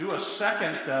Do a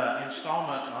second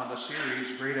installment on the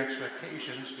series, Great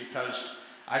Expectations, because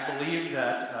I believe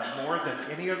that more than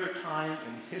any other time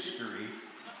in history,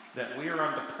 that we are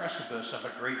on the precipice of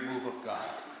a great move of God.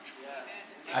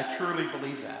 I truly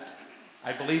believe that.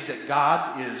 I believe that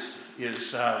God is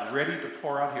ready to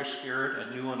pour out His Spirit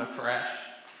anew and afresh,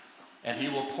 and He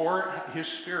will pour His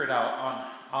Spirit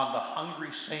out on the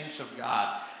hungry saints of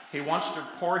God. He wants to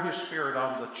pour His Spirit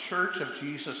on the Church of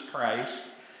Jesus Christ.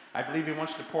 I believe He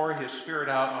wants to pour His Spirit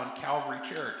out on Calvary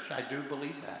Church. I do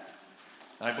believe that.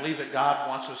 And I believe that God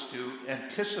wants us to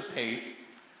anticipate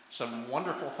some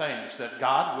wonderful things that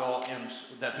God will,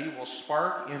 that He will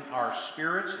spark in our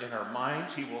spirits, in our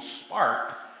minds. He will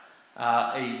spark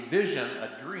a vision,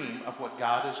 a dream of what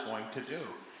God is going to do.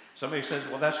 Somebody says,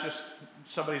 well, that's just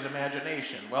somebody's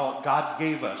imagination. Well, God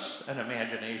gave us an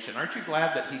imagination. Aren't you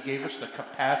glad that He gave us the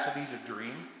capacity to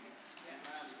dream?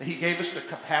 He gave us the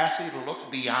capacity to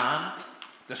look beyond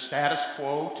the status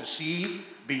quo, to see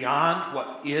beyond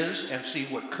what is and see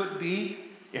what could be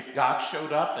if God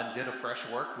showed up and did a fresh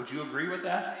work. Would you agree with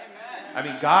that? Amen. I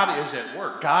mean, God is at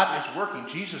work. God is working.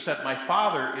 Jesus said, my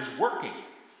Father is working.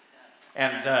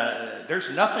 And there's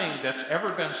nothing that's ever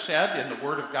been said in the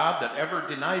Word of God that ever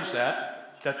denies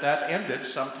that ended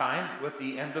sometime with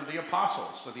the end of the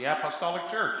apostles, of the apostolic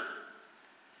church.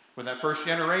 When that first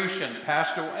generation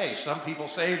passed away, some people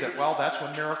say that, well, that's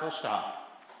when miracles stopped.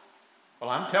 Well,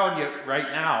 I'm telling you right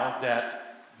now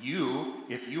that you,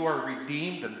 if you are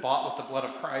redeemed and bought with the blood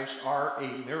of Christ, are a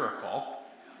miracle.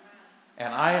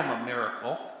 And I am a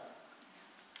miracle.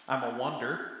 I'm a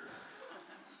wonder.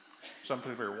 Some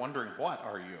people are wondering, what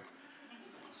are you?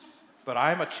 But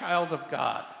I'm a child of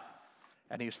God.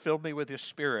 And He's filled me with His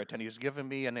Spirit. And He's given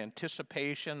me an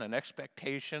anticipation, an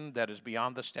expectation that is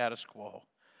beyond the status quo.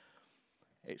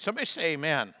 Somebody say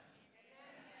amen.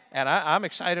 And I'm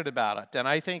excited about it. And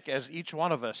I think as each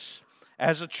one of us,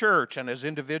 as a church and as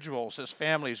individuals, as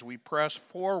families, we press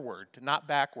forward, not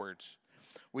backwards.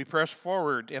 We press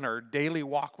forward in our daily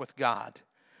walk with God.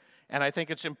 And I think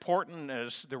it's important,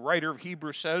 as the writer of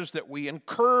Hebrews says, that we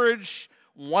encourage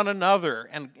one another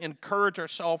and encourage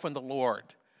ourselves in the Lord.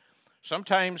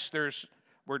 Sometimes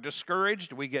we're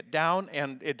discouraged, we get down,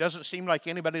 and it doesn't seem like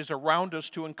anybody's around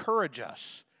us to encourage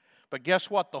us. But guess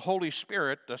what? The Holy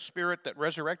Spirit, the Spirit that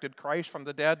resurrected Christ from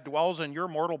the dead, dwells in your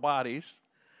mortal bodies.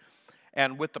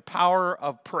 And with the power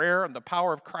of prayer and the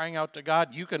power of crying out to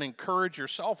God, you can encourage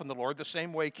yourself in the Lord the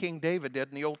same way King David did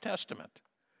in the Old Testament.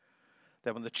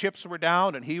 That when the chips were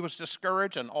down and he was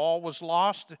discouraged and all was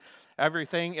lost,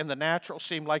 everything in the natural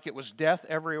seemed like it was death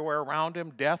everywhere around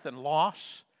him, death and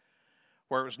loss,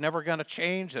 where it was never going to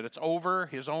change, that it's over.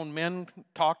 His own men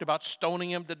talked about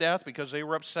stoning him to death because they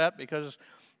were upset because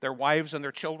their wives and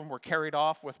their children were carried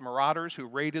off with marauders who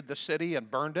raided the city and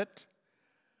burned it.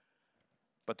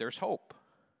 But there's hope.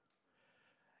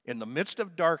 In the midst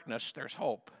of darkness, there's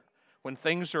hope. When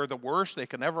things are the worst they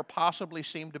can ever possibly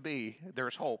seem to be,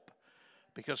 there's hope.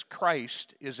 Because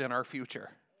Christ is in our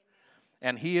future.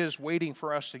 And He is waiting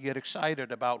for us to get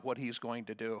excited about what He's going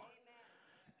to do.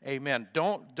 Amen.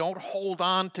 Don't hold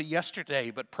on to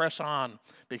yesterday, but press on,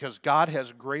 because God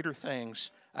has greater things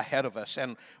ahead of us.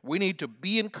 And we need to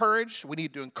be encouraged. We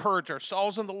need to encourage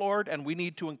ourselves in the Lord, and we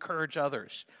need to encourage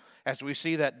others as we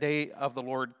see that day of the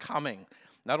Lord coming.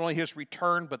 Not only His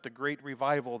return, but the great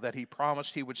revival that He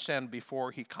promised He would send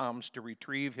before He comes to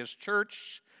retrieve His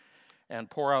church and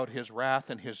pour out His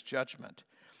wrath and His judgment.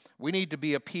 We need to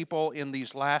be a people in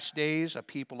these last days, a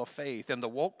people of faith. In the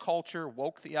woke culture,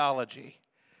 woke theology,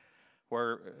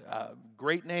 where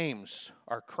great names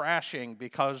are crashing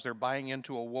because they're buying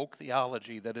into a woke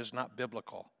theology that is not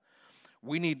biblical.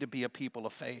 We need to be a people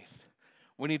of faith.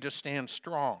 We need to stand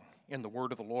strong in the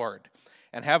word of the Lord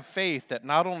and have faith that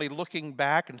not only looking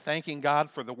back and thanking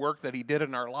God for the work that He did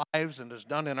in our lives and has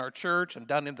done in our church and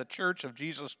done in the church of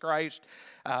Jesus Christ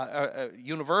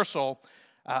universal,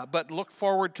 but look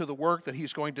forward to the work that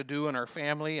He's going to do in our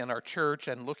family and our church,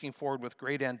 and looking forward with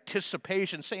great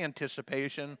anticipation. Say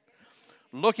anticipation.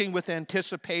 Looking with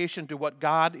anticipation to what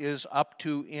God is up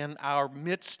to in our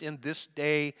midst in this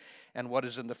day and what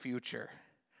is in the future.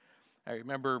 I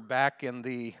remember back in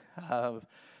the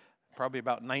probably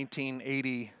about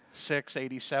 1986,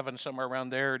 87, somewhere around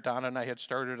there, Donna and I had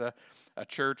started a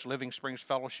church, Living Springs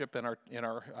Fellowship, in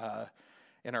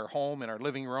our home, in our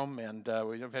living room, and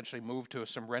we eventually moved to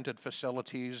some rented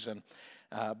facilities.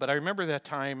 But I remember that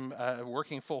time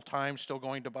working full time, still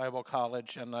going to Bible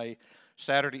college, and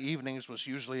Saturday evenings was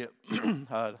usually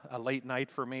a late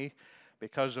night for me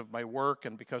because of my work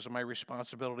and because of my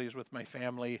responsibilities with my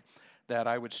family, that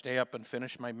I would stay up and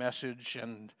finish my message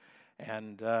and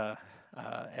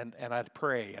and I'd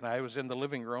pray. And I was in the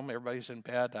living room. Everybody's in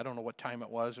bed. I don't know what time it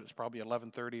was. It was probably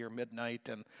 11:30 or midnight.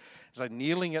 And as I'm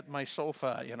kneeling at my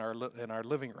sofa in our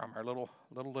living room, our little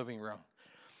living room,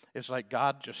 it's like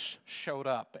God just showed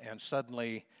up, and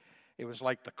suddenly it was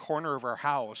like the corner of our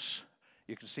house.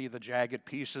 You could see the jagged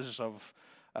pieces of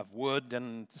wood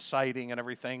and siding and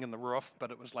everything in the roof,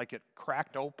 but it was like it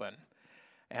cracked open.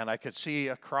 And I could see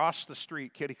across the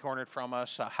street, kitty-cornered from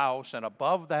us, a house. And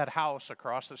above that house,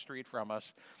 across the street from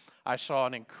us, I saw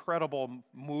an incredible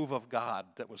move of God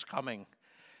that was coming.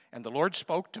 And the Lord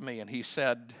spoke to me, and he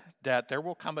said that there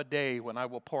will come a day when I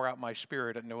will pour out my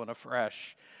Spirit anew and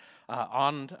afresh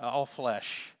on all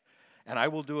flesh. And I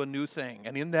will do a new thing.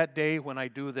 And in that day when I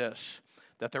do this,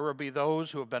 that there will be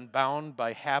those who have been bound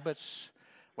by habits,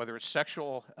 whether it's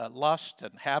sexual lust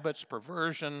and habits,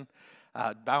 perversion,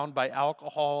 bound by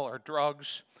alcohol or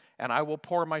drugs, and I will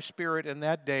pour my Spirit in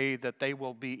that day, that they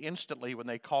will be instantly, when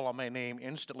they call on my name,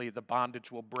 instantly the bondage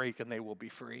will break and they will be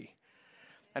free.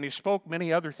 And he spoke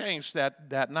many other things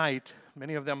that night,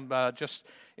 many of them just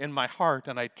in my heart,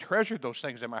 and I treasured those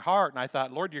things in my heart, and I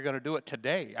thought, Lord, you're going to do it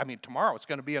today. I mean, tomorrow it's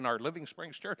going to be in our Living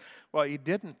Springs church. Well, he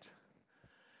didn't.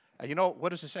 You know,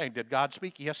 what is it saying? Did God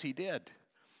speak? Yes, he did.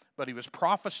 But he was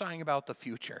prophesying about the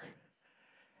future.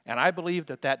 And I believe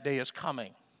that day is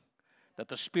coming, that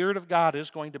the Spirit of God is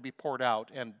going to be poured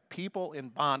out, and people in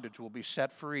bondage will be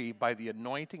set free by the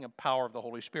anointing and power of the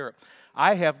Holy Spirit.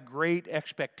 I have great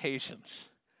expectations.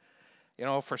 You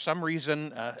know, for some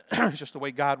reason, just the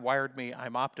way God wired me,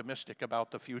 I'm optimistic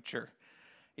about the future.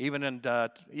 Even in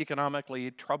economically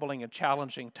troubling and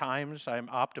challenging times, I'm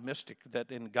optimistic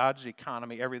that in God's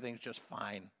economy, everything's just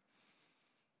fine.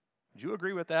 Do you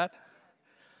agree with that?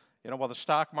 You know, while the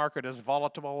stock market is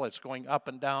volatile, it's going up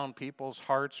and down, people's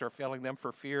hearts are failing them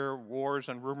for fear, wars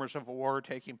and rumors of war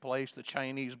taking place, the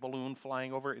Chinese balloon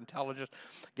flying over intelligence,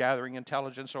 gathering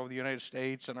intelligence over the United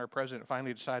States, and our president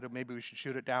finally decided maybe we should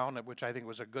shoot it down, which I think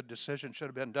was a good decision, should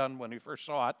have been done when he first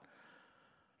saw it.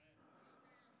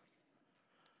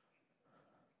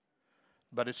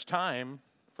 But it's time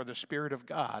for the Spirit of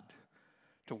God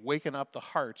to waken up the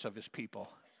hearts of his people.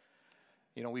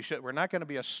 You know, we're not going to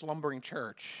be a slumbering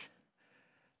church,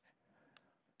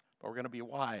 but we're going to be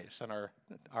wise, and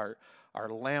our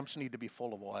lamps need to be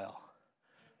full of oil,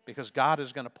 because God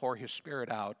is going to pour his Spirit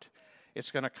out.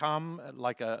 It's going to come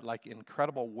like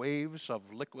incredible waves of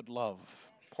liquid love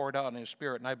poured out in his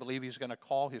Spirit, and I believe he's going to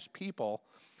call his people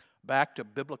back to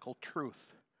biblical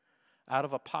truth, out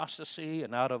of apostasy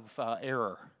and out of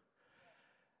error.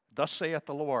 Thus saith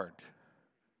the Lord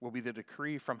will be the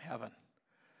decree from heaven.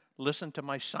 Listen to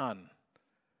my son,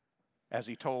 as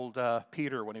he told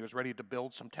Peter when he was ready to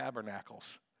build some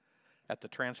tabernacles at the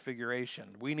Transfiguration.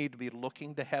 We need to be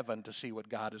looking to heaven to see what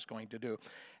God is going to do.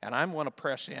 And I'm going to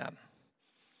press in.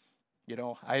 You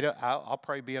know, I'll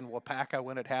probably be in Wapaka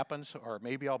when it happens, or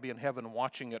maybe I'll be in heaven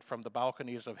watching it from the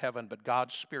balconies of heaven, but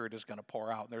God's Spirit is going to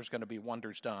pour out, and there's going to be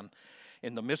wonders done.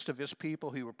 In the midst of his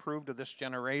people, he will prove to this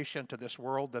generation, to this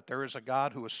world, that there is a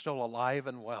God who is still alive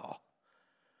and well.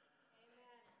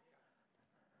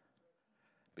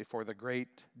 Before the great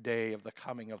day of the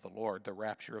coming of the Lord, the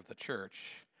rapture of the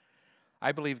church.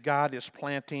 I believe God is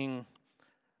planting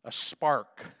a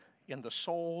spark in the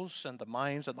souls and the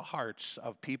minds and the hearts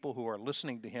of people who are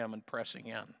listening to him and pressing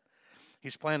in.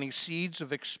 He's planting seeds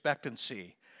of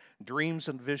expectancy, dreams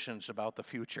and visions about the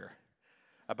future,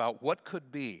 about what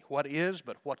could be, what is,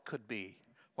 but what could be,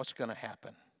 what's going to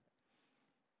happen.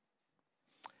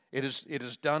 It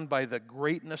is done by the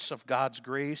greatness of God's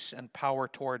grace and power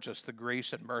towards us, the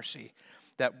grace and mercy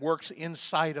that works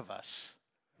inside of us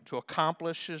to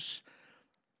accomplish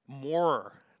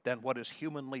more than what is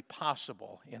humanly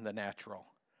possible in the natural.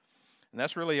 And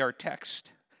that's really our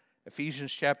text.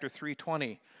 Ephesians chapter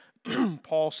 3:20,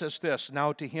 Paul says this,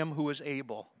 now to him who is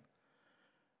able.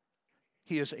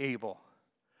 He is able.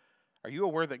 Are you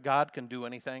aware that God can do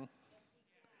anything?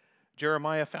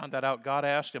 Jeremiah found that out. God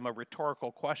asked him a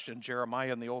rhetorical question,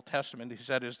 Jeremiah in the Old Testament. He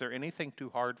said, is there anything too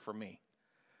hard for me?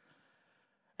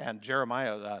 And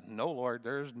Jeremiah, no, Lord,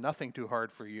 there's nothing too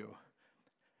hard for you.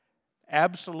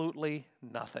 Absolutely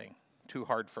nothing too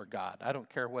hard for God. I don't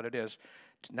care what it is.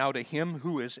 Now to him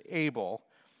who is able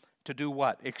to do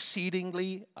what?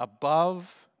 Exceedingly,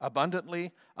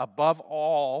 abundantly, above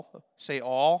all, say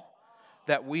all,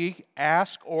 that we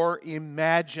ask or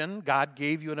imagine. God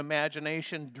gave you an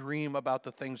imagination. Dream about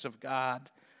the things of God.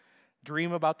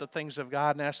 Dream about the things of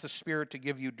God and ask the Spirit to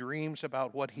give you dreams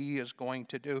about what he is going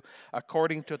to do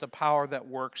according to the power that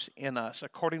works in us,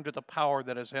 according to the power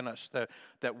that is in us,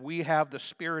 that we have the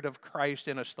Spirit of Christ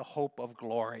in us, the hope of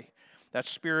glory. That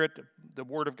Spirit, the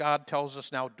Word of God tells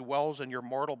us now, dwells in your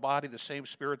mortal body, the same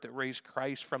Spirit that raised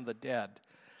Christ from the dead.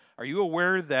 Are you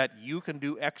aware that you can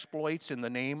do exploits in the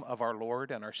name of our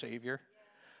Lord and our Savior?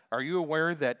 Are you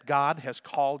aware that God has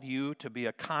called you to be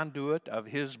a conduit of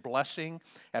His blessing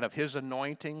and of His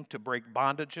anointing to break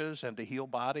bondages and to heal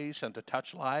bodies and to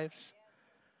touch lives?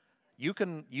 You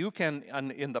can,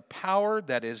 in the power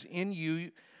that is in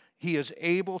you, He is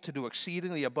able to do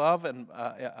exceedingly above and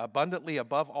abundantly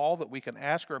above all that we can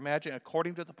ask or imagine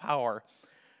according to the power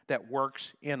that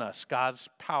works in us. God's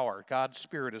power, God's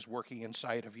Spirit is working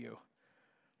inside of you.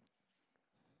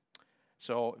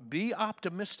 So be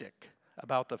optimistic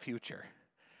about the future.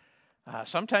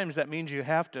 Sometimes that means you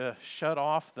have to shut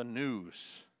off the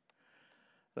news,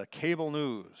 the cable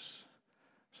news.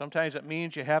 Sometimes it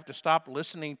means you have to stop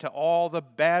listening to all the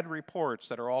bad reports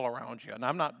that are all around you. And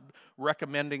I'm not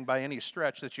recommending by any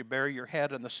stretch that you bury your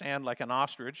head in the sand like an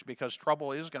ostrich, because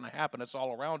trouble is going to happen. It's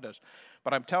all around us.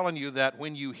 But I'm telling you that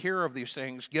when you hear of these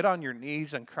things, get on your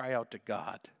knees and cry out to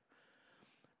God.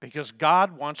 Because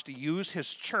God wants to use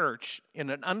His church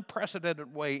in an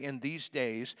unprecedented way in these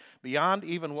days, beyond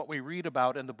even what we read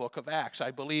about in the book of Acts.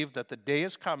 I believe that the day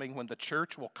is coming when the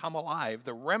church will come alive.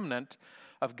 The remnant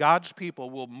of God's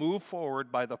people will move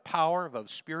forward by the power of the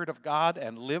Spirit of God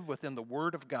and live within the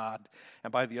Word of God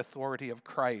and by the authority of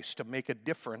Christ to make a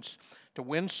difference, to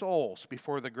win souls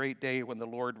before the great day when the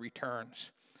Lord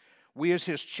returns. We as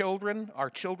His children are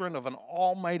children of an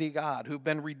almighty God who've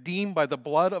been redeemed by the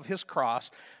blood of His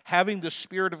cross, having the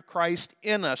Spirit of Christ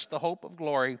in us, the hope of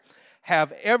glory,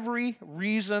 have every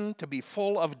reason to be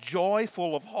full of joy,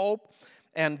 full of hope,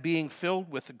 and being filled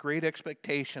with great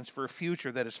expectations for a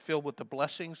future that is filled with the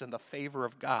blessings and the favor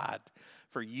of God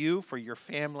for you, for your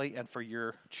family, and for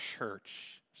your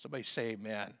church. Somebody say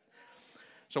amen.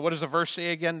 So what does the verse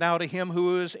say again? Now to Him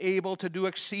who is able to do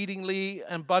exceedingly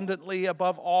abundantly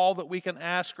above all that we can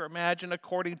ask or imagine,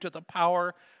 according to the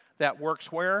power that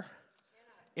works where?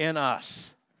 In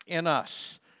us. In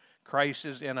us. Christ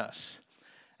is in us.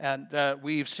 And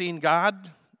we've seen God,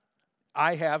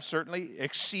 I have certainly,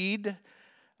 exceed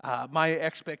my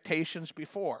expectations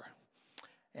before.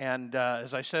 And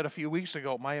as I said a few weeks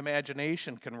ago, my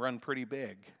imagination can run pretty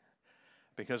big,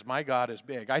 because my God is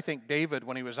big. I think David,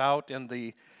 when he was out in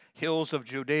the hills of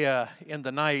Judea in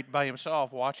the night by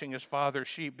himself, watching his father's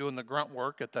sheep doing the grunt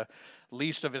work at the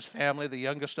least of his family, the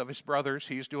youngest of his brothers,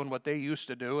 he's doing what they used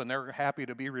to do, and they're happy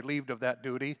to be relieved of that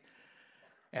duty.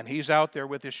 And he's out there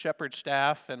with his shepherd's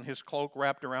staff and his cloak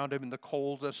wrapped around him in the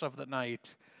coldness of the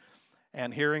night,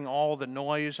 and hearing all the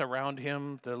noise around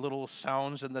him, the little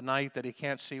sounds in the night that he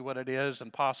can't see what it is,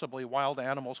 and possibly wild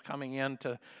animals coming in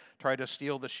to try to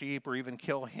steal the sheep or even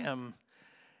kill him.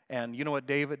 And you know what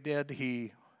David did?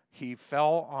 He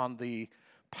fell on the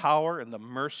power and the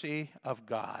mercy of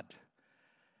God.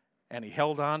 And he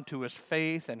held on to his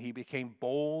faith, and he became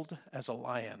bold as a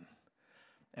lion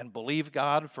and believed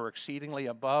God for exceedingly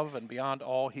above and beyond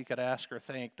all he could ask or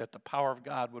think, that the power of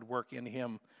God would work in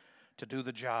him to do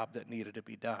the job that needed to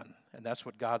be done. And that's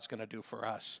what God's going to do for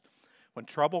us. When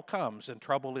trouble comes, and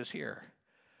trouble is here,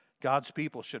 God's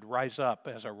people should rise up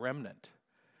as a remnant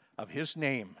of His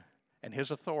name and His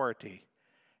authority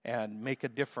and make a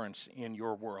difference in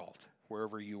your world,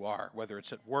 wherever you are, whether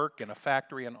it's at work, in a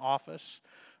factory, an office,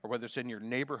 or whether it's in your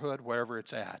neighborhood, wherever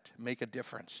it's at. Make a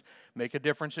difference. Make a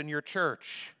difference in your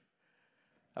church.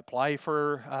 Apply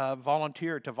for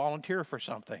volunteer for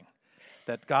something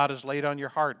that God has laid on your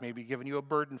heart, maybe given you a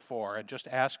burden for, and just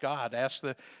ask God, ask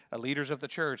the leaders of the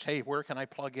church, hey, where can I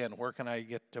plug in? Where can I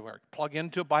get to work? Plug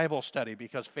into Bible study,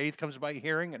 because faith comes by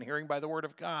hearing, and hearing by the Word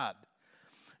of God.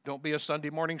 Don't be a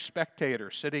Sunday morning spectator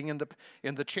sitting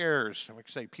in the chairs. We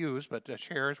could say pews, but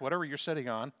chairs, whatever you're sitting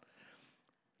on.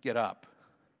 Get up.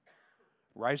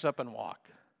 Rise up and walk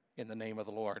in the name of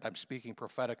the Lord. I'm speaking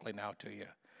prophetically now to you.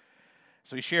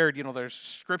 So he shared, there's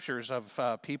scriptures of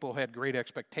people who had great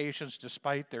expectations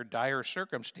despite their dire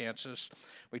circumstances.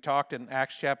 We talked in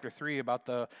Acts chapter 3 about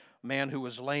the man who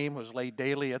was lame, was laid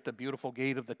daily at the beautiful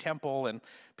gate of the temple, and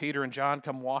Peter and John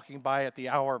come walking by at the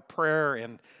hour of prayer,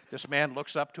 and this man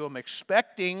looks up to him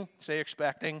expecting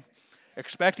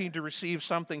to receive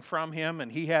something from him,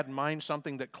 and he had in mind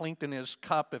something that clinked in his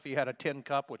cup, if he had a tin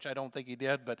cup, which I don't think he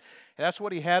did, but that's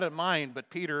what he had in mind.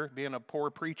 But Peter, being a poor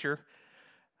preacher,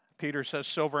 Peter says,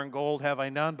 silver and gold have I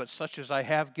none, but such as I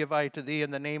have give I to thee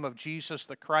in the name of Jesus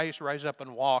the Christ. Rise up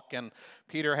and walk. And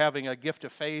Peter, having a gift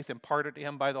of faith imparted to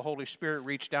him by the Holy Spirit,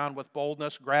 reached down with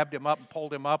boldness, grabbed him up and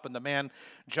pulled him up. And the man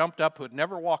jumped up, who had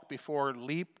never walked before,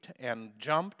 leaped and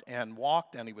jumped and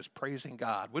walked, and he was praising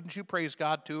God. Wouldn't you praise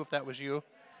God too if that was you?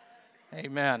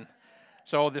 Amen.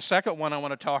 So the second one I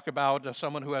want to talk about,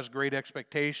 someone who has great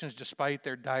expectations despite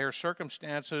their dire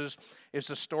circumstances, is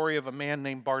the story of a man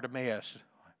named Bartimaeus.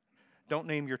 Don't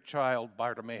name your child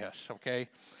Bartimaeus, okay?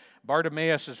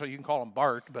 Bartimaeus is, you can call him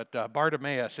Bart, but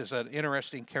Bartimaeus is an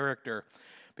interesting character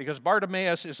because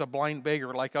Bartimaeus is a blind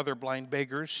beggar like other blind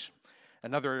beggars.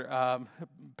 Another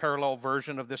parallel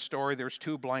version of this story, there's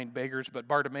two blind beggars, but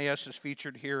Bartimaeus is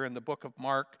featured here in the book of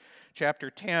Mark,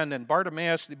 chapter 10. And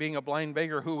Bartimaeus, being a blind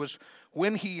beggar who was,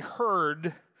 when he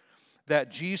heard that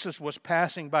Jesus was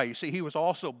passing by, you see, he was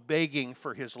also begging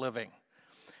for his living.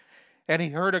 And he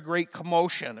heard a great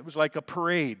commotion. It was like a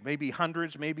parade, maybe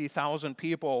hundreds, maybe 1,000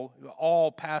 people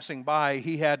all passing by.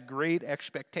 He had great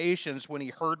expectations when he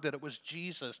heard that it was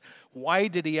Jesus. Why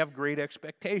did he have great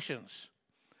expectations?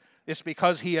 It's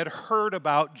because he had heard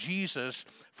about Jesus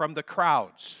from the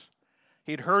crowds.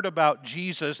 He'd heard about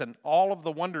Jesus and all of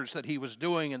the wonders that he was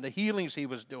doing and the healings he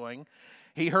was doing.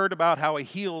 He heard about how he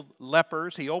healed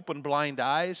lepers. He opened blind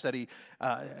eyes, that he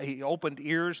opened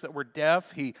ears that were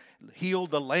deaf. He healed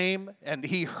the lame. And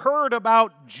he heard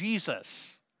about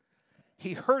Jesus.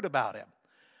 He heard about him.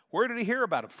 Where did he hear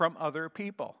about him? From other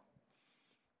people.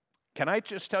 Can I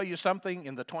just tell you something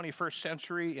in the 21st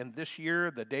century, in this year,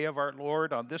 the day of our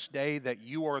Lord, on this day, that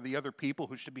you are the other people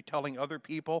who should be telling other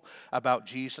people about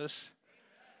Jesus,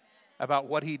 about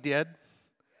what he did?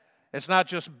 It's not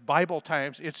just Bible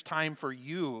times, it's time for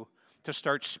you to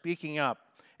start speaking up.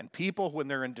 And people, when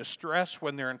they're in distress,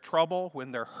 when they're in trouble,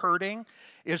 when they're hurting,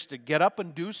 is to get up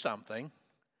and do something,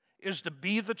 is to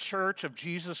be the church of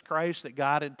Jesus Christ that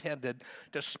God intended,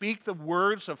 to speak the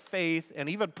words of faith and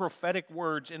even prophetic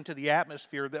words into the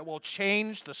atmosphere that will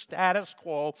change the status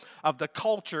quo of the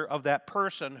culture of that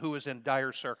person who is in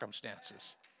dire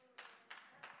circumstances.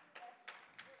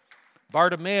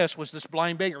 Bartimaeus was this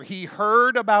blind beggar. He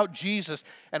heard about Jesus.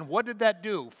 And what did that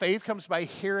do? Faith comes by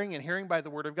hearing, and hearing by the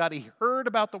Word of God. He heard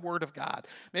about the Word of God.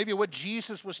 Maybe what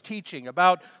Jesus was teaching,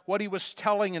 about what he was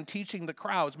telling and teaching the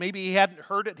crowds. Maybe he hadn't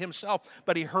heard it himself,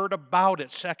 but he heard about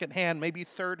it secondhand, maybe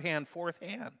third hand, fourth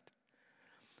hand.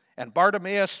 And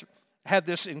Bartimaeus had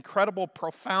this incredible,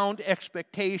 profound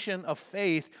expectation of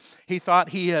faith. He thought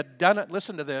he had done it.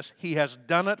 Listen to this. He has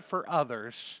done it for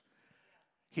others.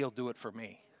 He'll do it for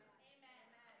me.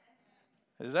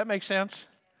 Does that make sense?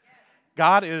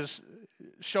 God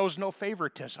shows no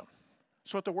favoritism.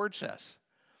 That's what the Word says.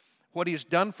 What he's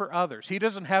done for others. He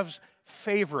doesn't have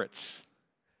favorites.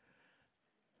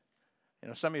 You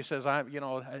know, somebody says,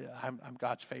 I'm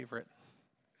God's favorite.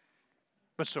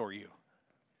 But so are you.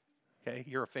 Okay,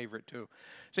 you're a favorite too.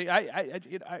 See, I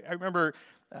remember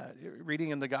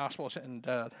reading in the Gospels and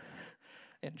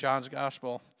in John's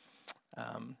Gospel,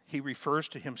 he refers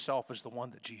to himself as the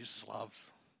one that Jesus loves.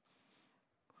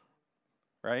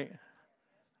 Right?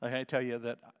 I tell you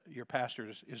that your pastor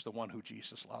is the one who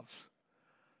Jesus loves.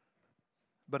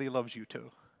 But he loves you too.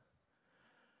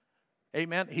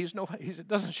 Amen. He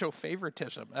doesn't show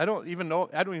favoritism. I don't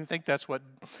even think that's what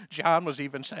John was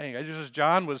even saying.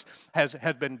 John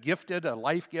had been gifted a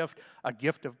life gift, a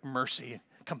gift of mercy,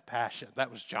 compassion.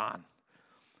 That was John.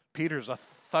 Peter's a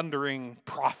thundering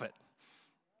prophet,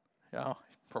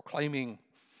 proclaiming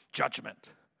judgment.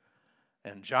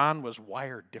 And John was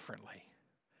wired differently.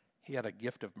 He had a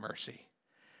gift of mercy.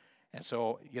 And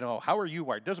so, how are you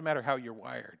wired? It doesn't matter how you're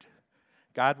wired.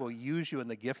 God will use you in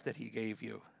the gift that he gave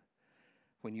you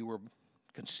when you were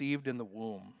conceived in the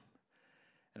womb.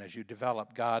 And as you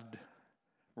develop, God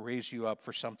raised you up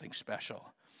for something special.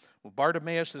 Well,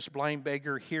 Bartimaeus, this blind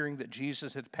beggar, hearing that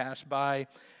Jesus had passed by,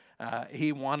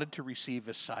 he wanted to receive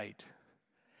his sight.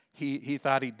 He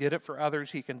thought he did it for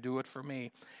others, he can do it for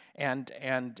me. And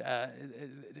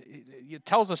it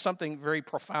tells us something very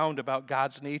profound about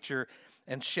God's nature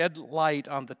and shed light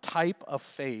on the type of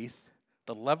faith,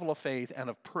 the level of faith and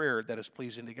of prayer that is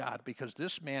pleasing to God, because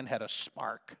this man had a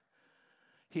spark.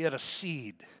 He had a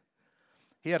seed.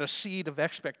 He had a seed of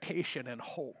expectation and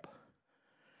hope.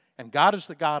 And God is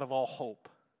the God of all hope.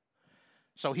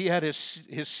 So he had his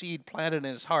seed planted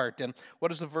in his heart. And what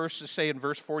does the verse say in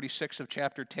verse 46 of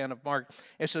chapter 10 of Mark?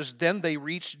 It says, "Then they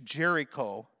reached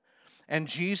Jericho, and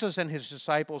Jesus and his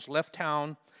disciples left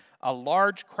town. A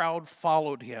large crowd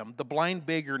followed him. The blind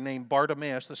beggar named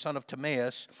Bartimaeus, the son of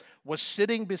Timaeus, was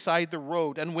sitting beside the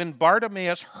road. And when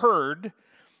Bartimaeus heard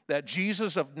that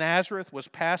Jesus of Nazareth was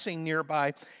passing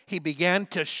nearby, he began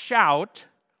to shout,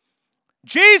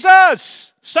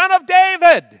 'Jesus, Son of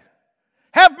David,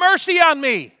 have mercy on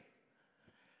me.'"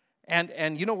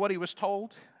 And you know what he was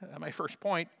told? My first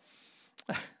point,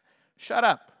 shut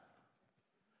up.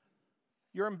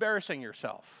 You're embarrassing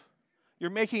yourself. You're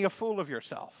making a fool of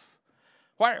yourself.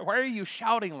 Why are you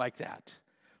shouting like that?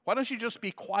 Why don't you just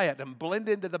be quiet and blend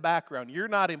into the background? You're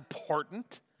not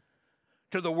important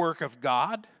to the work of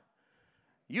God.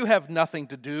 You have nothing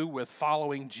to do with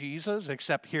following Jesus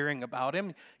except hearing about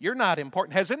him. You're not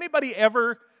important. Has anybody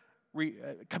ever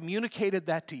communicated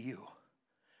that to you?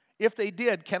 If they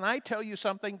did, can I tell you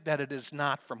something? That it is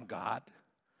not from God.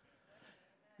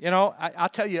 You know, I'll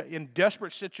tell you, in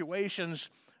desperate situations,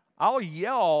 I'll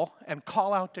yell and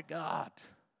call out to God.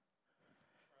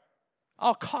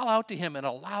 I'll call out to him in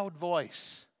a loud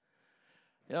voice.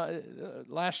 You know,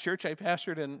 last church I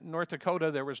pastored in North Dakota,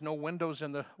 there was no windows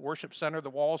in the worship center. The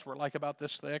walls were like about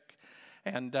this thick.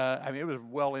 And, it was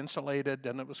well insulated,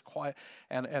 and it was quiet.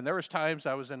 And there was times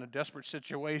I was in a desperate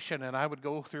situation, and I would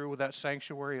go through that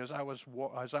sanctuary as I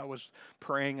was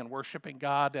praying and worshiping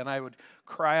God, and I would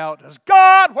cry out,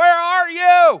 "God, where are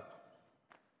you?"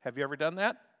 Have you ever done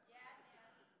that?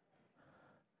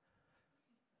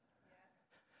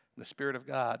 The Spirit of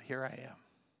God, here I am.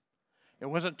 It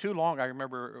wasn't too long, I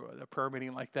remember a prayer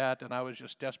meeting like that, and I was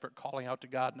just desperate, calling out to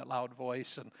God in a loud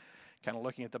voice and kind of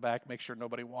looking at the back, make sure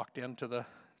nobody walked into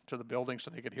the building so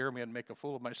they could hear me and make a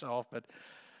fool of myself.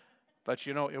 But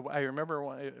you know, I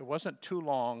remember it wasn't too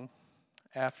long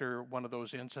after one of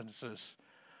those instances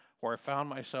where I found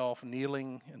myself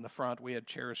kneeling in the front. We had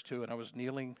chairs too, and I was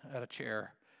kneeling at a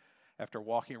chair after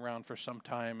walking around for some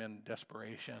time in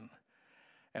desperation.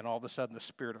 And all of a sudden, the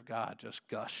Spirit of God just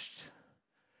gushed.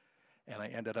 And I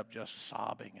ended up just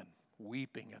sobbing and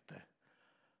weeping at the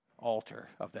altar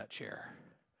of that chair.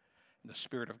 And the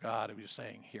Spirit of God was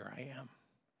saying, "Here I am.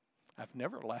 I've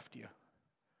never left you.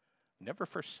 Never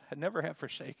have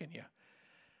forsaken you."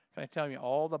 Can I tell you,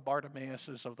 all the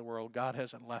Bartimaeuses of the world, God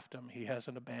hasn't left them. He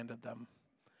hasn't abandoned them.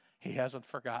 He hasn't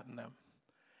forgotten them.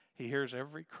 He hears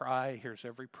every cry, hears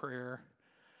every prayer,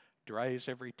 dries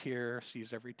every tear,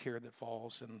 sees every tear that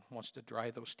falls, and wants to dry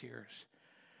those tears.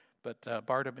 But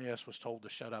Bartimaeus was told to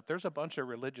shut up. There's a bunch of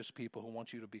religious people who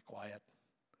want you to be quiet.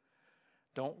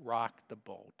 Don't rock the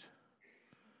boat.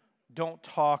 Don't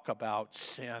talk about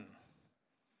sin.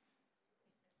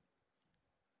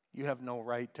 You have no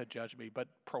right to judge me, but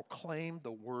proclaim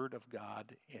the word of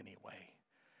God anyway.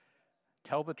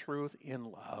 Tell the truth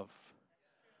in love.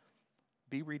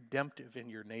 Be redemptive in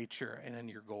your nature and in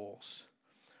your goals.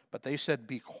 But they said,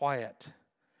 "Be quiet."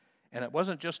 And it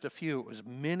wasn't just a few, it was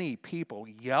many people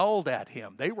yelled at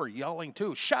him. They were yelling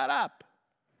too, "Shut up!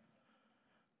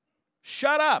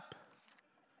 Shut up!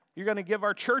 You're going to give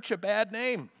our church a bad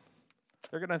name.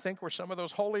 They're going to think we're some of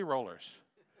those holy rollers."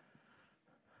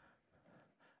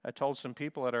 I told some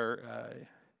people at our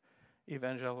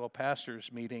evangelical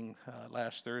pastors meeting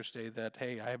last Thursday that,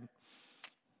 hey,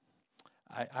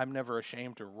 I'm never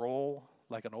ashamed to roll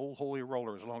like an old holy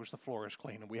roller as long as the floor is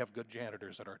clean and we have good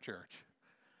janitors at our church.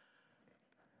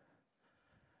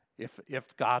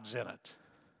 If God's in it.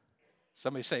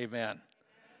 Somebody say amen.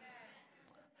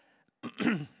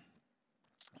 Amen.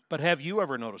 But have you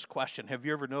ever noticed, have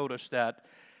you ever noticed that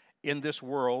in this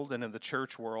world and in the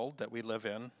church world that we live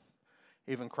in,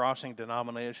 even crossing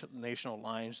denominational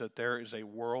lines, that there is a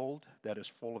world that is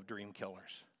full of dream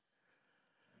killers?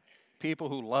 People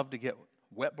who love to get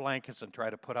wet blankets and try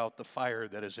to put out the fire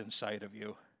that is inside of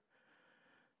you.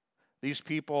 These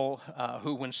people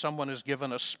who, when someone is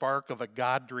given a spark of a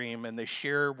God dream and they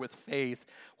share with faith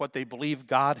what they believe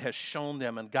God has shown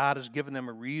them, and God has given them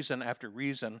a reason after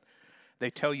reason,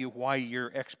 they tell you why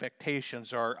your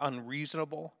expectations are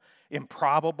unreasonable,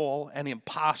 improbable, and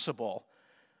impossible.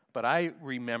 But I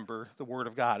remember the Word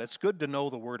of God. It's good to know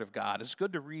the Word of God. It's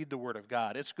good to read the Word of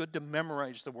God. It's good to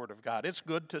memorize the Word of God. It's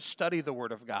good to study the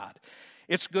Word of God.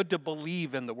 It's good to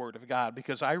believe in the Word of God,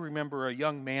 because I remember a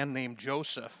young man named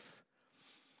Joseph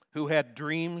who had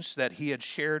dreams that he had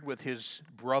shared with his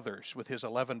brothers, with his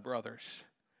 11 brothers.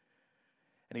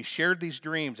 And he shared these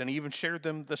dreams, and he even shared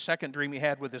them the second dream he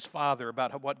had with his father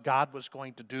about what God was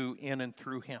going to do in and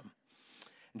through him.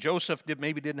 And Joseph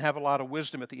maybe didn't have a lot of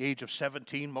wisdom at the age of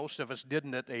 17. Most of us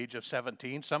didn't at the age of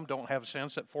 17. Some don't have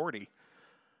sense at 40.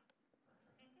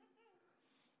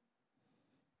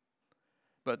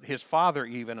 But his father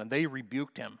even, and they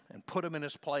rebuked him and put him in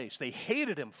his place. They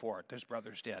hated him for it, his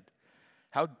brothers did.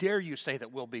 How dare you say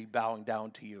that we'll be bowing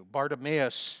down to you?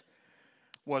 Bartimaeus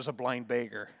was a blind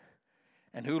beggar,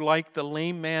 and who, like the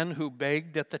lame man who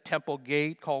begged at the temple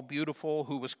gate called Beautiful,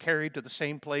 who was carried to the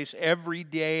same place every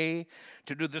day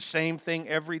to do the same thing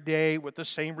every day with the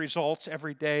same results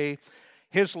every day,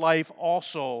 his life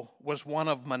also was one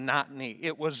of monotony.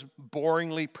 It was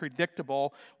boringly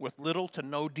predictable with little to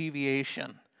no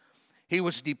deviation. He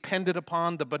was dependent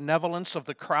upon the benevolence of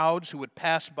the crowds who would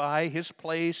pass by his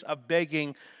place of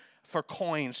begging for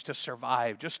coins to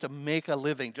survive, just to make a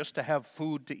living, just to have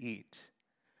food to eat.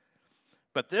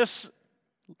 But this,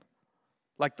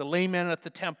 like the layman at the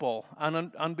temple,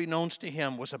 unbeknownst to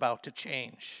him, was about to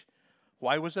change.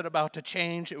 Why was it about to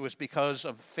change? It was because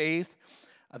of faith,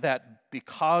 that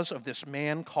because of this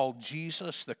man called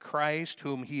Jesus the Christ,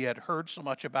 whom he had heard so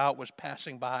much about, was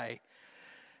passing by.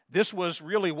 This was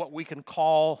really what we can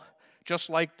call, just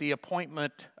like the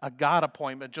appointment, a God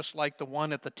appointment, just like the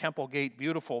one at the temple gate,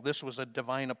 beautiful. This was a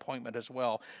divine appointment as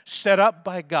well, set up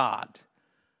by God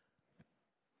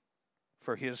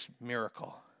for his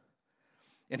miracle.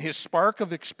 In his spark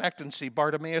of expectancy,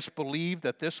 Bartimaeus believed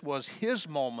that this was his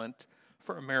moment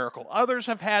for a miracle. Others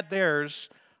have had theirs.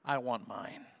 I want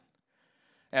mine.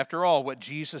 After all, what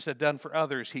Jesus had done for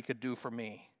others, he could do for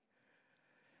me.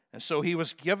 And so he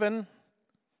was given,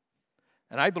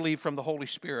 and I believe from the Holy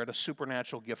Spirit, a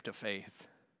supernatural gift of faith,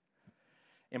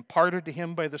 imparted to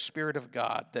him by the Spirit of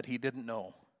God that he didn't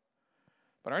know.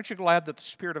 But aren't you glad that the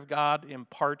Spirit of God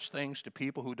imparts things to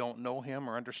people who don't know him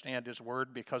or understand his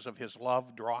word because of his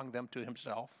love drawing them to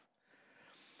himself?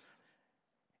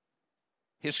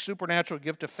 His supernatural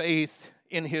gift of faith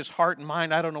in his heart and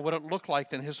mind, I don't know what it looked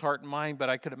like in his heart and mind, but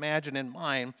I could imagine in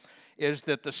mine, is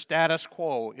that the status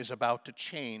quo is about to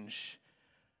change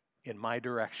in my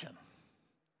direction.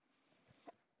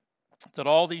 That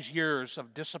all these years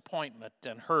of disappointment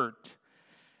and hurt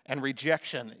and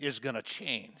rejection is going to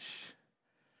change.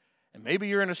 And maybe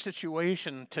you're in a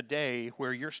situation today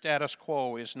where your status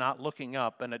quo is not looking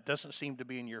up and it doesn't seem to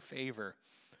be in your favor.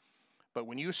 But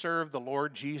when you serve the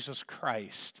Lord Jesus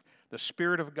Christ, the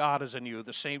Spirit of God is in you,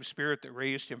 the same Spirit that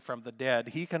raised him from the dead.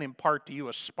 He can impart to you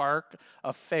a spark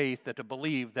of faith that to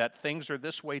believe that things are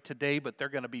this way today, but they're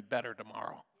going to be better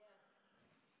tomorrow.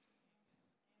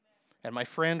 And my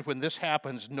friend, when this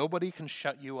happens, nobody can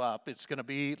shut you up. It's going to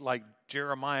be like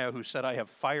Jeremiah, who said, I have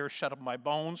fire shut up in my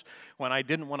bones. When I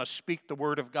didn't want to speak the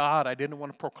word of God, I didn't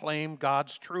want to proclaim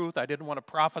God's truth, I didn't want to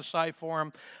prophesy for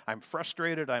him. I'm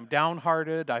frustrated, I'm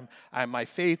downhearted, my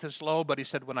faith is low. But he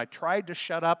said, when I tried to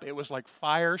shut up, it was like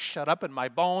fire shut up in my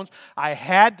bones. I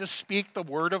had to speak the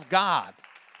word of God.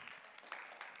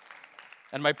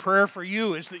 And my prayer for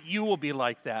you is that you will be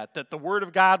like that the word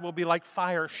of God will be like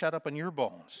fire shut up in your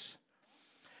bones.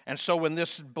 And so when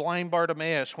this blind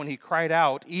Bartimaeus, when he cried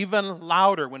out, even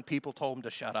louder when people told him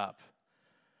to shut up.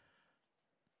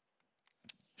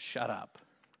 Shut up.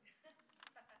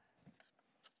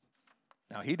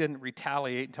 Now, he didn't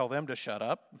retaliate and tell them to shut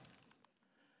up.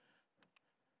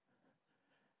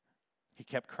 He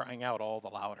kept crying out all the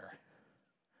louder.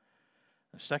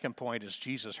 The second point is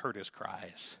Jesus heard his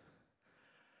cries.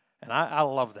 And I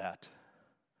love that.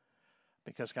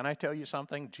 Because can I tell you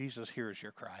something? Jesus hears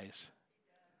your cries.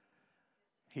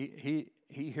 He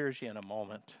hears you in a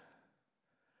moment.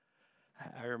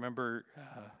 I remember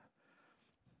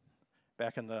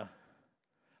back in the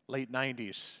late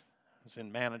 90s, I was in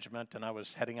management and I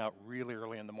was heading out really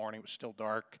early in the morning. It was still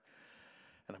dark.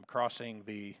 And I'm crossing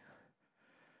the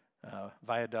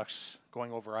viaducts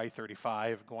going over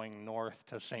I-35, going north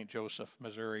to St. Joseph,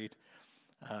 Missouri,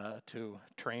 to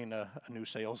train a new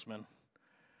salesman.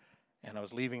 And I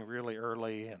was leaving really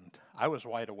early, and I was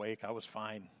wide awake. I was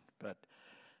fine. But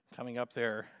coming up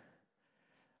there,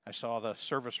 I saw the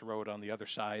service road on the other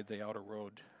side, the outer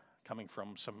road, coming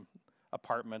from some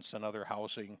apartments and other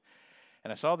housing.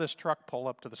 And I saw this truck pull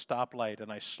up to the stoplight,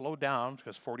 and I slowed down,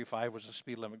 because 45 was the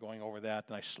speed limit going over that,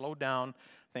 and I slowed down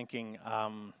thinking, I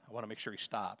want to make sure he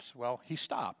stops. Well, he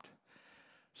stopped.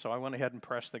 So I went ahead and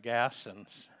pressed the gas,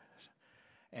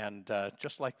 and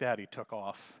just like that, he took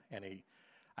off, and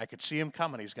I could see him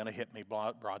coming. He's going to hit me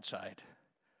broadside.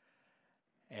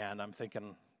 And I'm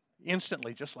thinking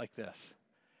instantly, just like this,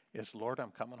 is, Lord, I'm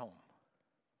coming home.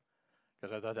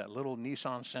 Because I thought that little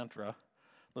Nissan Sentra,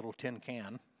 little tin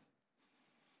can,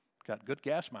 got good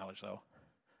gas mileage, though.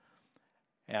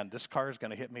 And this car is going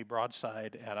to hit me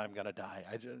broadside, and I'm going to die.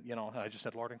 I just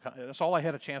said, Lord, that's all I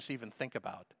had a chance to even think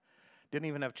about. Didn't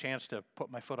even have a chance to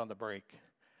put my foot on the brake.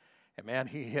 And, man,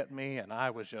 he hit me, and I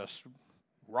was just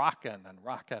rocking, and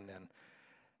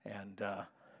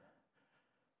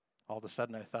all of a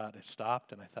sudden I thought, it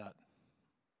stopped, and I thought,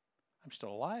 I'm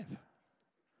still alive.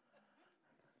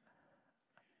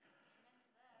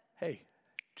 Hey,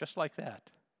 just like that,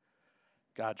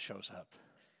 God shows up.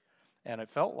 And it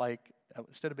felt like,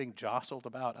 instead of being jostled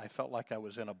about, I felt like I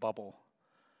was in a bubble.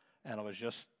 And I was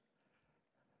just,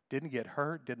 didn't get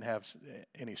hurt, didn't have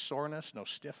any soreness, no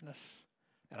stiffness.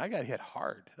 And I got hit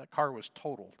hard. That car was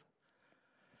totaled.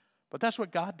 But that's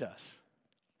what God does.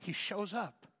 He shows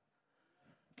up.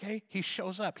 Okay? He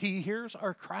shows up. He hears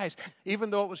our cries. Even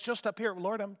though it was just up here,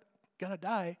 Lord, I'm going to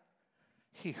die.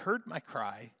 He heard my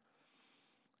cry.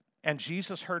 And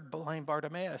Jesus heard blind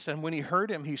Bartimaeus. And when he heard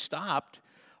him, he stopped.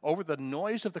 Over the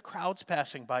noise of the crowds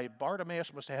passing by,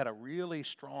 Bartimaeus must have had a really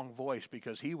strong voice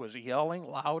because he was yelling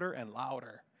louder and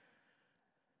louder.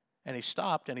 And he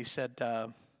stopped and he said,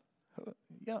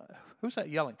 who's that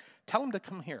yelling? Tell him to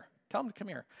come here. Tell him to come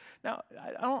here. Now,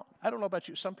 I don't know about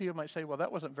you. Some people might say, well,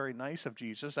 that wasn't very nice of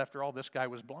Jesus. After all, this guy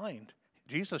was blind.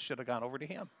 Jesus should have gone over to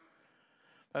him.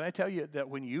 But I tell you that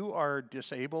when you are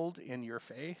disabled in your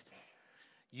faith,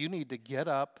 you need to get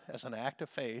up as an act of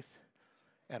faith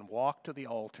and walk to the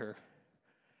altar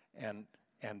and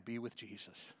be with Jesus.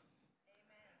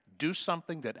 Amen. Do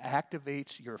something that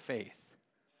activates your faith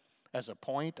as a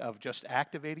point of just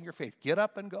activating your faith. Get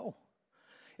up and go.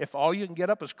 If all you can get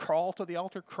up is crawl to the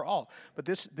altar, crawl. But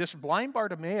this blind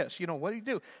Bartimaeus, what did he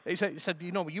do? They said,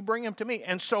 you bring him to me.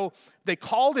 And so they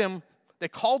called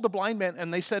the blind man,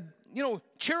 and they said,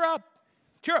 cheer up.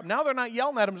 Cheer up. Now they're not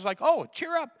yelling at him. It's like, oh,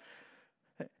 cheer up.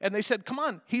 And they said, come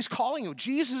on, he's calling you.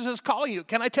 Jesus is calling you.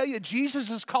 Can I tell you,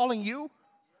 Jesus is calling you?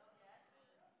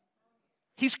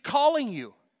 He's calling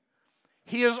you.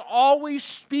 He is always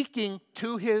speaking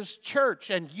to his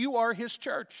church, and you are his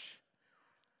church.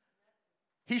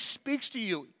 He speaks to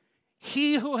you.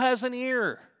 He who has an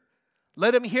ear,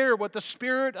 let him hear what the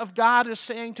Spirit of God is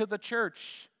saying to the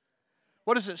church.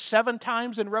 What is it, 7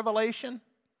 times in Revelation?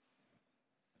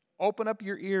 Open up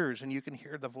your ears and you can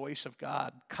hear the voice of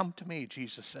God. Come to me,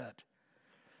 Jesus said.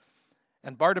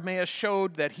 And Bartimaeus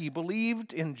showed that he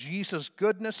believed in Jesus'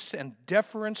 goodness and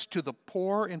deference to the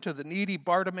poor and to the needy.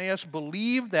 Bartimaeus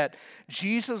believed that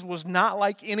Jesus was not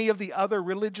like any of the other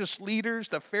religious leaders,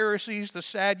 the Pharisees, the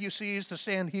Sadducees, the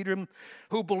Sanhedrin,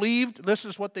 who believed, this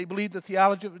is what they believed, the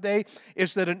theology of the day,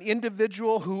 is that an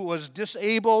individual who was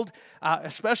disabled,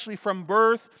 especially from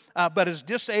birth, but is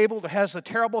disabled or has a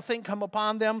terrible thing come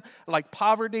upon them, like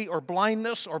poverty or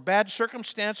blindness or bad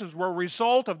circumstances, were a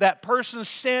result of that person's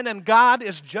sin, and God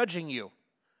is judging you.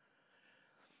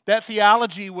 That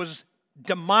theology was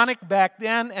demonic back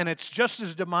then, and it's just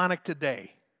as demonic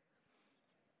today.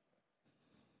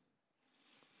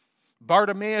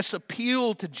 Bartimaeus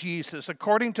appealed to Jesus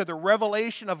according to the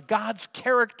revelation of God's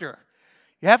character.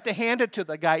 You have to hand it to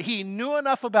the guy. He knew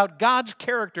enough about God's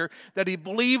character that he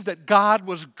believed that God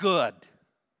was good.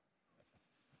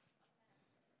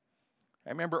 I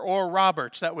remember Oral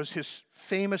Roberts, that was his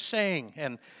famous saying.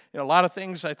 And a lot of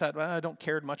things I thought, well, I don't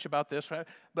care much about this.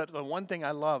 But the one thing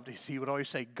I loved is he would always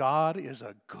say, God is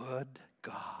a good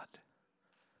God.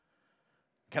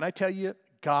 Can I tell you,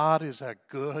 God is a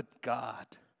good God.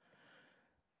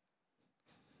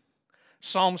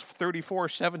 Psalms 34,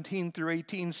 17 through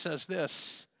 18 says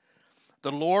this.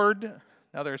 The Lord,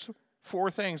 now there's 4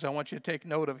 things I want you to take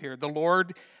note of here. The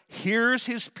Lord hears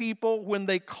his people when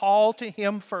they call to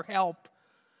him for help.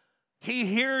 He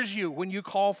hears you when you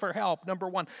call for help, number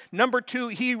 1. Number 2,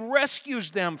 he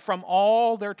rescues them from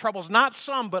all their troubles. Not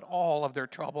some, but all of their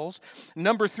troubles.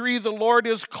 Number 3, the Lord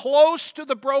is close to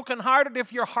the brokenhearted.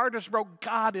 If your heart is broke,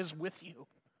 God is with you.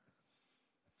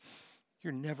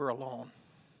 You're never alone.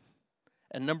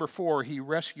 And number 4, he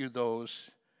rescued those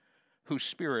whose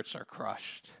spirits are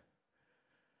crushed.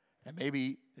 And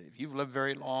maybe if you've lived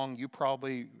very long, you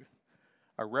probably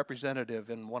are representative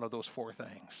in one of those 4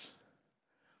 things.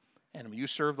 And when you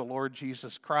serve the Lord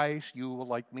Jesus Christ, you will,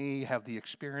 like me, have the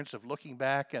experience of looking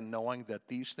back and knowing that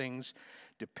these things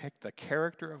depict the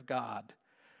character of God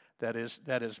that is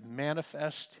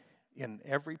manifest in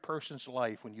every person's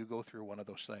life when you go through one of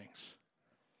those things.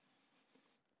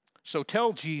 So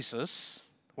tell Jesus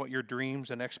what your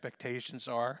dreams and expectations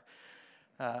are.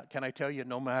 Can I tell you,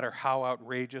 no matter how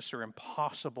outrageous or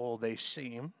impossible they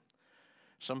seem,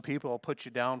 some people will put you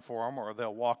down for them, or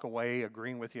they'll walk away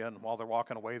agreeing with you, and while they're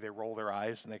walking away, they roll their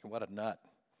eyes and they think, what a nut.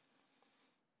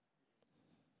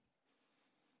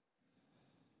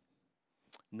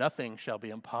 Nothing shall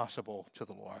be impossible to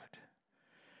the Lord.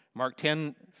 Mark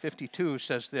 10:52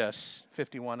 says this,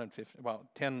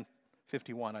 10:51,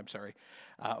 I'm sorry.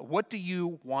 What do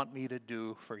you want me to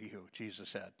do for you? Jesus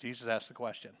said. Jesus asked the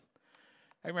question.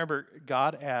 I remember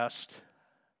God asked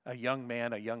a young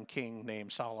man, a young king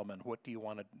named Solomon, what do you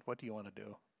want to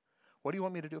do? What do you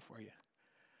want me to do for you?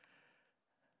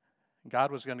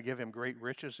 God was going to give him great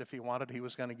riches if he wanted. He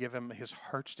was going to give him his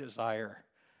heart's desire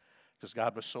because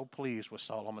God was so pleased with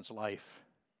Solomon's life.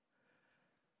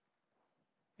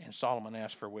 And Solomon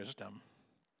asked for wisdom.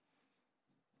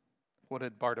 What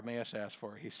did Bartimaeus ask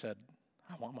for? He said,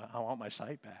 I want my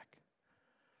sight back.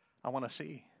 I want to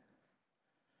see.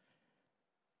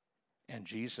 And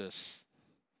Jesus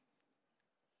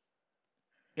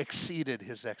exceeded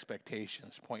his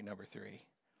expectations. Point number 3.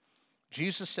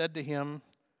 Jesus said to him,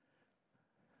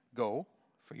 go,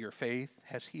 for your faith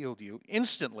has healed you."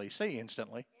 Instantly, say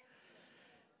instantly.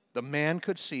 The man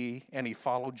could see, and he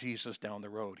followed Jesus down the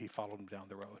road. He followed him down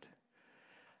the road.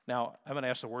 Now, I'm going to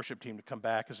ask the worship team to come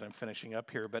back as I'm finishing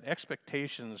up here, but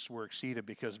expectations were exceeded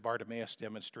because Bartimaeus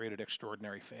demonstrated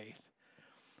extraordinary faith.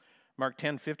 Mark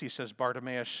 10:50 says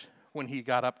Bartimaeus, when he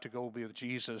got up to go be with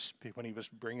Jesus, when he was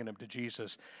bringing him to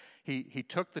Jesus, he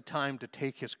took the time to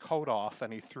take his coat off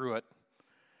and he threw it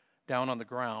down on the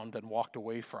ground and walked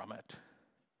away from it.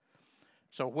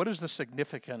 So what is the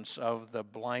significance of the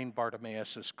blind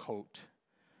Bartimaeus' coat?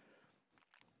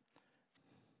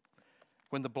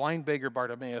 When the blind beggar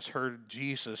Bartimaeus heard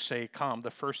Jesus say, "Come,"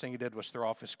 the first thing he did was throw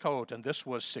off his coat. And this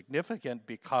was significant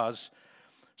because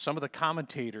some of the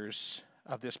commentators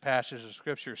of this passage of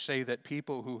Scripture say that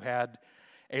people who had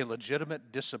a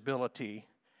legitimate disability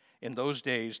in those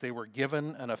days, they were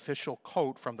given an official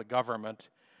coat from the government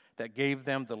that gave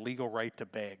them the legal right to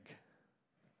beg.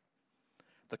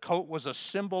 The coat was a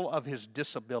symbol of his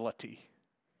disability.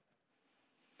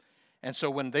 And so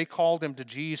when they called him to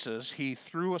Jesus, he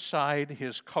threw aside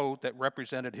his coat that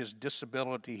represented his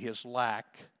disability, his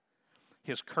lack,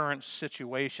 his current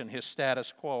situation, his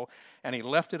status quo, and he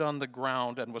left it on the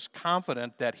ground and was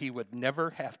confident that he would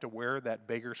never have to wear that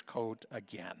beggar's coat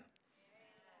again.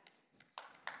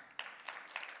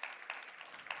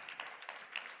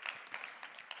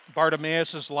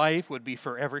 Bartimaeus' life would be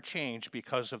forever changed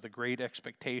because of the great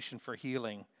expectation for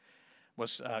healing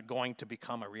was going to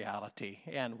become a reality.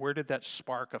 And where did that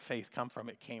spark of faith come from?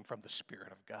 It came from the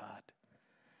Spirit of God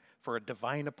for a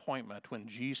divine appointment when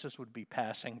Jesus would be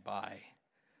passing by.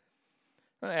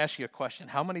 I'm going to ask you a question.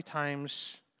 How many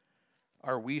times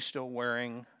are we still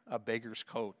wearing a beggar's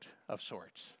coat of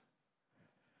sorts?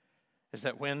 Is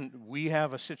that when we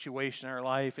have a situation in our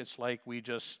life, it's like we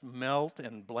just melt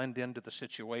and blend into the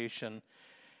situation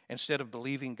instead of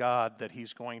believing God that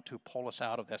He's going to pull us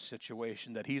out of that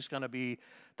situation, that He's going to be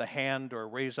the hand or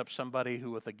raise up somebody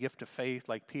who with a gift of faith,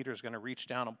 like Peter, is going to reach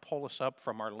down and pull us up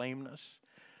from our lameness,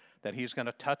 that He's going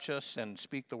to touch us and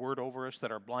speak the word over us,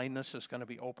 that our blindness is going to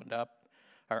be opened up,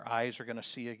 our eyes are going to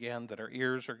see again, that our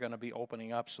ears are going to be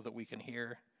opening up so that we can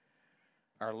hear,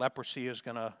 our leprosy is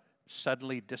going to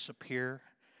suddenly disappear,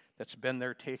 that's been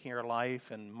there taking our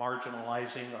life and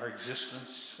marginalizing our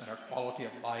existence and our quality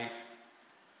of life.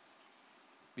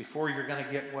 Before you're going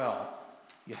to get well,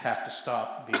 you have to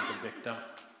stop being the victim.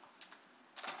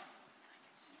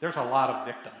 There's a lot of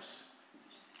victims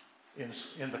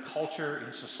in the culture,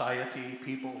 in society,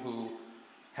 people who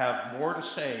have more to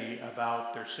say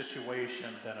about their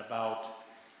situation than about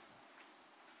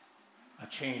a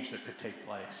change that could take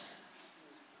place.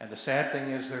 And the sad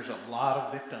thing is there's a lot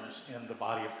of victims in the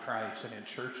body of Christ and in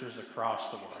churches across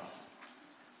the world.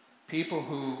 People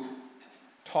who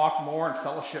talk more and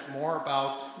fellowship more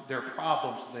about their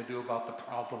problems than they do about the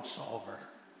problem solver.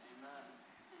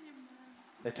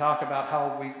 They talk about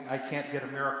how I can't get a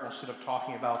miracle instead of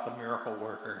talking about the miracle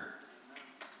worker.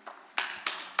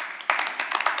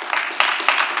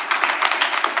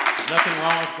 Nothing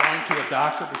wrong with going to a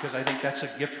doctor because I think that's a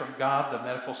gift from God, the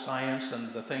medical science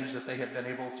and the things that they have been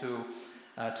able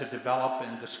to develop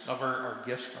and discover are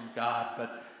gifts from God.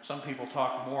 But some people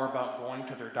talk more about going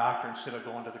to their doctor instead of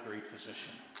going to the great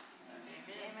physician.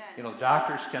 Amen. You know,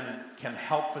 doctors can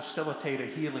help facilitate a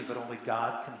healing, but only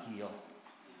God can heal.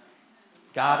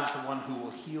 God is the one who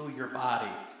will heal your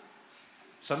body.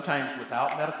 Sometimes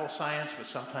without medical science, but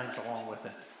sometimes along with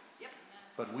it.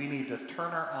 But we need to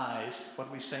turn our eyes,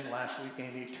 what we sang last week,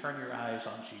 Amy, turn your eyes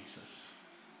on Jesus.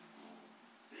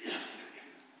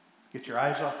 Get your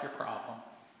eyes off your problem.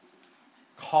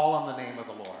 Call on the name of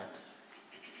the Lord.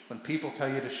 When people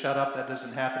tell you to shut up, that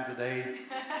doesn't happen today.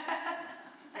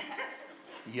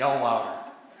 Yell louder.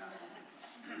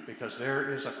 Because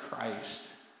there is a Christ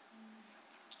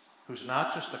who's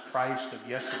not just the Christ of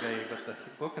yesterday, but the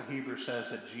book of Hebrews says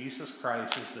that Jesus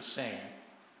Christ is the same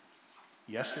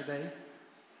yesterday,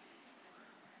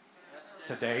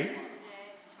 today,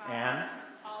 and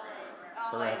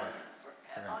forever.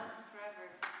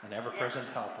 An ever-present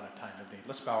help in a time of need.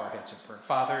 Let's bow our heads in prayer.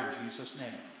 Father, in Jesus'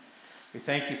 name, we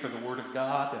thank you for the Word of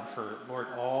God and for, Lord,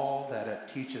 all that it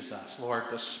teaches us. Lord,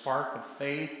 the spark of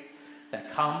faith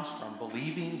that comes from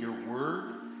believing your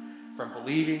Word, from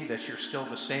believing that you're still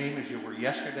the same as you were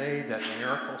yesterday, that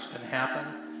miracles can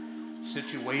happen,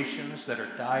 situations that are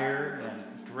dire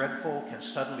and dreadful can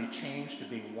suddenly change to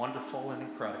being wonderful and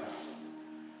incredible.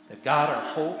 That God, our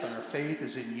hope and our faith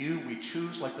is in you. We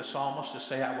choose, like the psalmist, to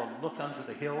say, I will look unto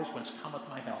the hills whence cometh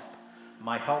my help.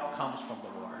 My help comes from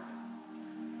the Lord.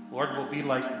 Lord, we'll be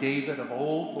like David of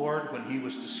old, Lord, when he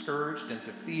was discouraged and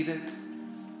defeated.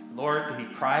 Lord, he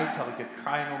cried till he could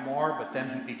cry no more, but then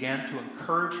he began to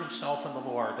encourage himself in the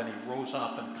Lord, and he rose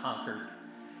up and conquered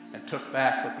and took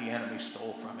back what the enemy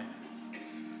stole from him.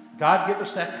 God, give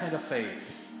us that kind of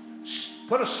faith.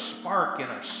 Put a spark in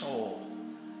our soul,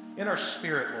 in our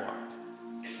spirit, Lord.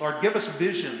 Lord, give us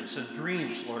visions and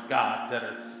dreams, Lord God, that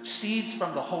are seeds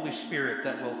from the Holy Spirit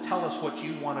that will tell us what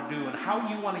you want to do and how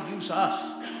you want to use us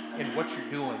in what you're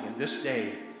doing in this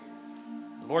day.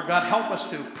 Lord God, help us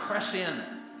to press in.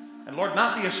 And Lord,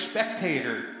 not be a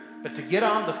spectator, but to get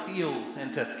on the field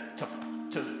and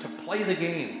to play the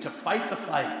game, to fight the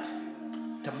fight,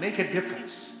 to make a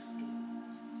difference.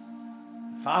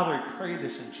 Father, I pray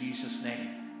this in Jesus' name.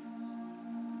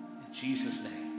 In Jesus' name.